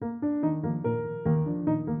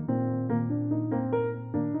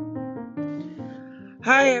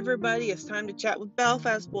Hi, everybody. It's time to chat with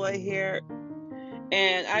Belfast Boy here.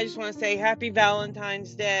 And I just want to say happy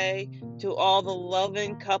Valentine's Day to all the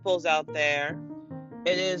loving couples out there.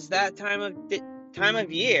 It is that time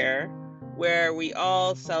of year where we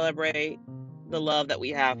all celebrate the love that we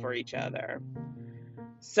have for each other.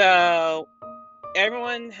 So,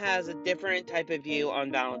 everyone has a different type of view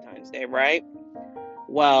on Valentine's Day, right?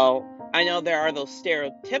 Well, I know there are those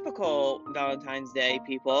stereotypical Valentine's Day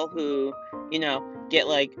people who, get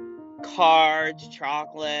like cards,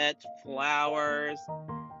 chocolates, flowers,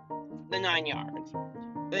 the 9 yards.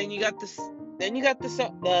 Then you got this. Then you got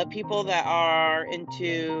the people that are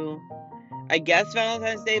into, I guess,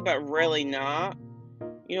 Valentine's Day, but really not.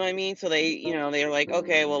 You know what I mean? So they're like,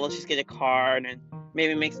 okay, well, let's just get a card and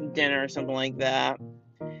maybe make some dinner or something like that.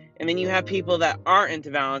 And then you have people that aren't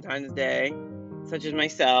into Valentine's Day, such as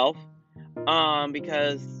myself,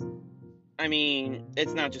 because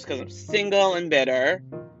it's not just because I'm single and bitter.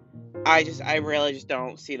 I really just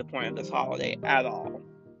don't see the point of this holiday at all.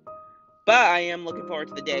 But I am looking forward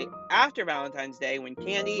to the day after Valentine's Day when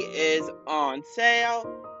candy is on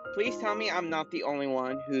sale. Please tell me I'm not the only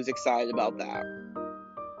one who's excited about that.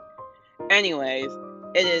 Anyways,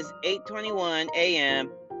 it is 8:21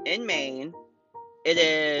 a.m. in Maine. It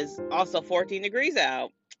is also 14 degrees out.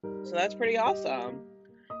 So that's pretty awesome.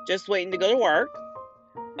 Just waiting to go to work.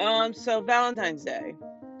 So Valentine's Day.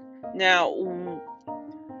 Now,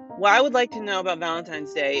 what I would like to know about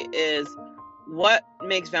Valentine's Day is what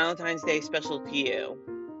makes Valentine's Day special to you?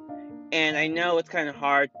 And I know it's kind of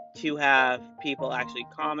hard to have people actually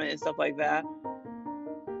comment and stuff like that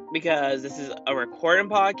because this is a recording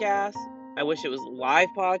podcast. I wish it was a live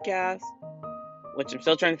podcast, which I'm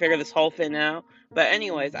still trying to figure this whole thing out. But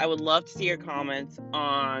anyways, I would love to see your comments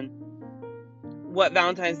on what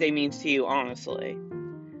Valentine's Day means to you, honestly.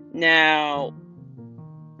 Now,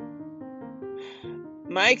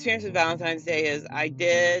 my experience with Valentine's Day is I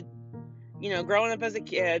did, growing up as a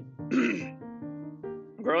kid, in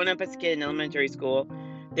elementary school,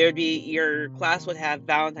 your class would have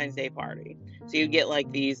Valentine's Day party. So you'd get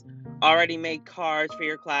like these already made cards for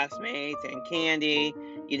your classmates and candy.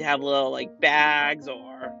 You'd have little like bags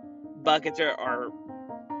or buckets or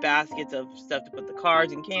baskets of stuff to put the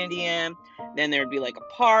cards and candy in. Then there'd be like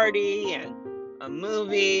a party and a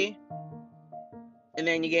movie. And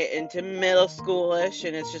then you get into middle schoolish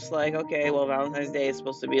and it's just like, okay, well, Valentine's Day is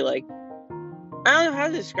supposed to be like, I don't know how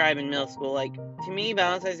to describe in middle school. Like, to me,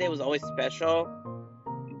 Valentine's Day was always special,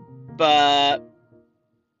 but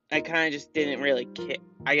I kind of just didn't really care.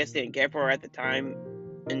 I guess didn't care for her at the time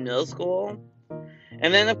in middle school.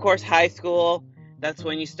 And then, of course, high school, that's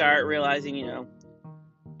when you start realizing,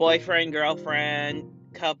 boyfriend, girlfriend,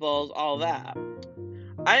 couples, all that.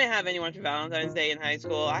 I didn't have anyone for Valentine's Day in high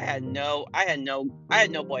school. I had no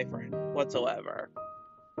boyfriend whatsoever.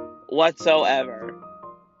 Whatsoever.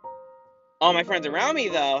 All my friends around me,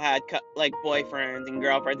 though, had like boyfriends and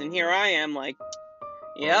girlfriends, and here I am, like,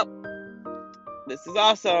 yep, this is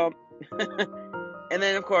awesome. And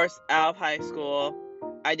then, of course, out of high school,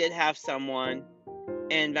 I did have someone,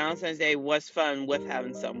 and Valentine's Day was fun with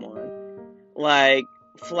having someone. Like,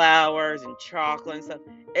 flowers and chocolate and stuff.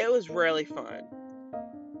 It was really fun.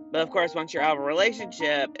 But, of course, once you're out of a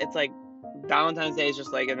relationship, it's like Valentine's Day is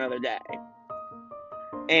just like another day.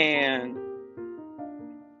 And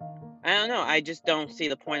I don't know, I just don't see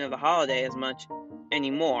the point of the holiday as much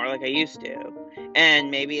anymore like I used to.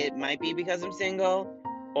 And maybe it might be because I'm single,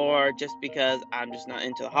 or just because I'm just not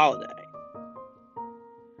into the holiday.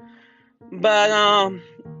 But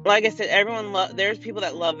like I said, there's people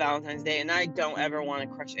that love Valentine's Day, and I don't ever want to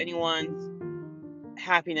crush anyone's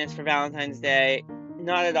happiness for Valentine's Day,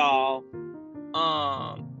 not at all.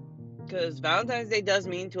 Because Valentine's Day does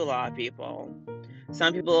mean to a lot of people.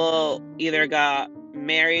 Some people either got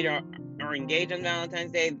married or engaged on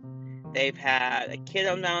Valentine's Day. They've had a kid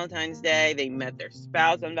on Valentine's Day. They met their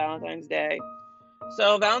spouse on Valentine's Day.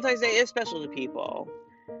 So Valentine's Day is special to people.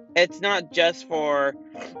 It's not just for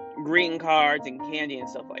greeting cards and candy and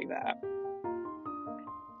stuff like that.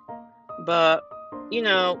 But, you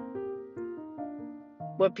know,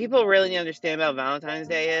 what people really need to understand about Valentine's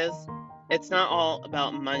Day is it's not all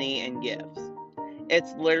about money and gifts.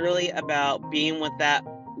 It's literally about being with that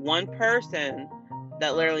one person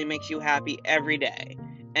that literally makes you happy every day.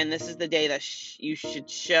 And this is the day that you should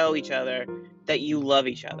show each other that you love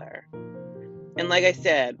each other. And like I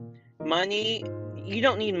said, money, you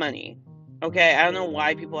don't need money. Okay? I don't know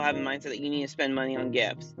why people have the mindset that you need to spend money on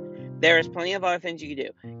gifts. There is plenty of other things you could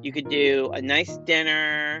do. You could do a nice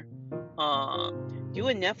dinner, do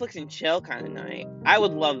a Netflix and chill kind of night. I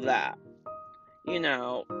would love that.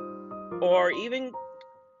 Or even,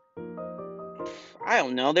 I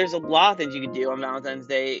don't know. There's a lot of things you can do on Valentine's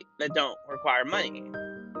Day that don't require money.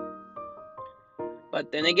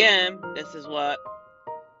 But then again, this is what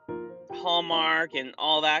Hallmark and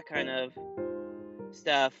all that kind of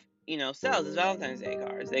stuff, sells as Valentine's Day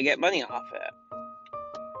cards. They get money off it.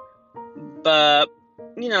 But,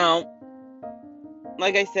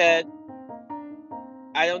 like I said,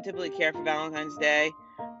 I don't typically care for Valentine's Day,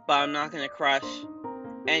 but I'm not going to crush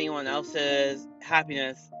anyone else's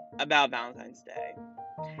happiness about Valentine's Day.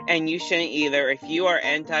 And you shouldn't either. If you are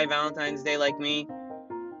anti-Valentine's Day like me,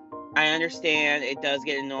 I understand it does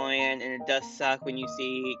get annoying and it does suck when you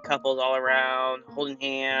see couples all around holding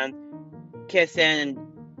hands, kissing, and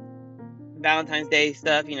Valentine's Day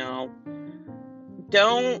stuff,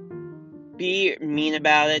 Don't be mean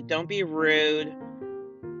about it. Don't be rude.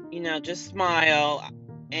 Just smile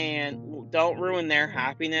and don't ruin their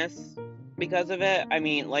happiness because of it. I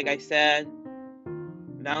mean, like I said,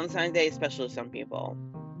 Valentine's Day is special to some people.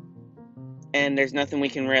 And there's nothing we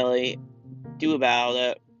can really do about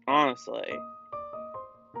it, honestly.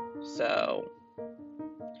 So,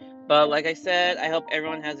 but like I said, I hope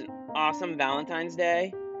everyone has an awesome Valentine's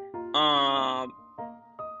Day.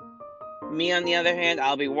 Me on the other hand,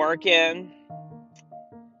 I'll be working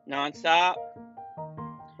nonstop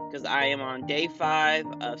because I am on day 5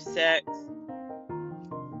 of 6.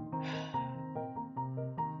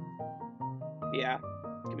 Yeah,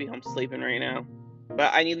 I could be home sleeping right now,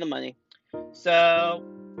 but I need the money. So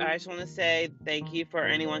I just want to say thank you for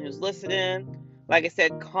anyone who's listening. Like I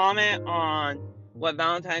said, comment on what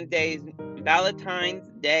Valentine's Day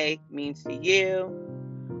means to you.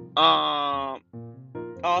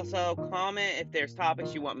 Also comment if there's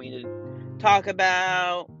topics you want me to talk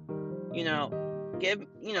about.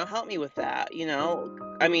 Help me with that.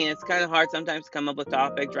 I mean, it's kind of hard sometimes to come up with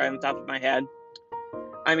topics right on the top of my head.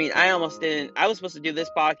 I mean, I almost didn't. I was supposed to do this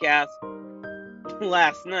podcast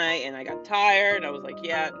last night and I got tired. I was like,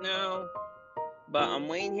 yeah, no. But I'm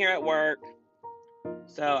waiting here at work.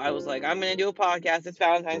 So I was like, I'm going to do a podcast. It's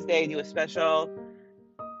Valentine's Day. Do a special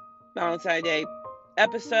Valentine's Day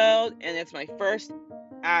episode. And it's my first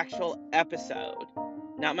actual episode.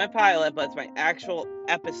 Not my pilot, but it's my actual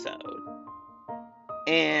episode.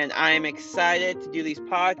 And I'm excited to do these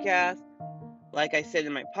podcasts. Like I said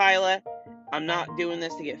in my pilot, I'm not doing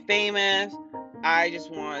this to get famous. I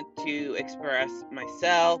just want to express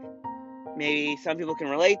myself. Maybe some people can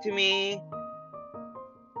relate to me.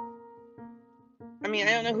 I mean,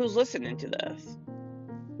 I don't know who's listening to this.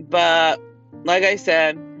 But, like I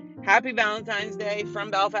said, happy Valentine's Day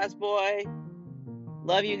from Belfast Boy.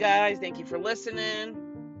 Love you guys. Thank you for listening.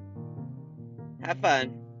 Have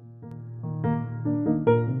fun.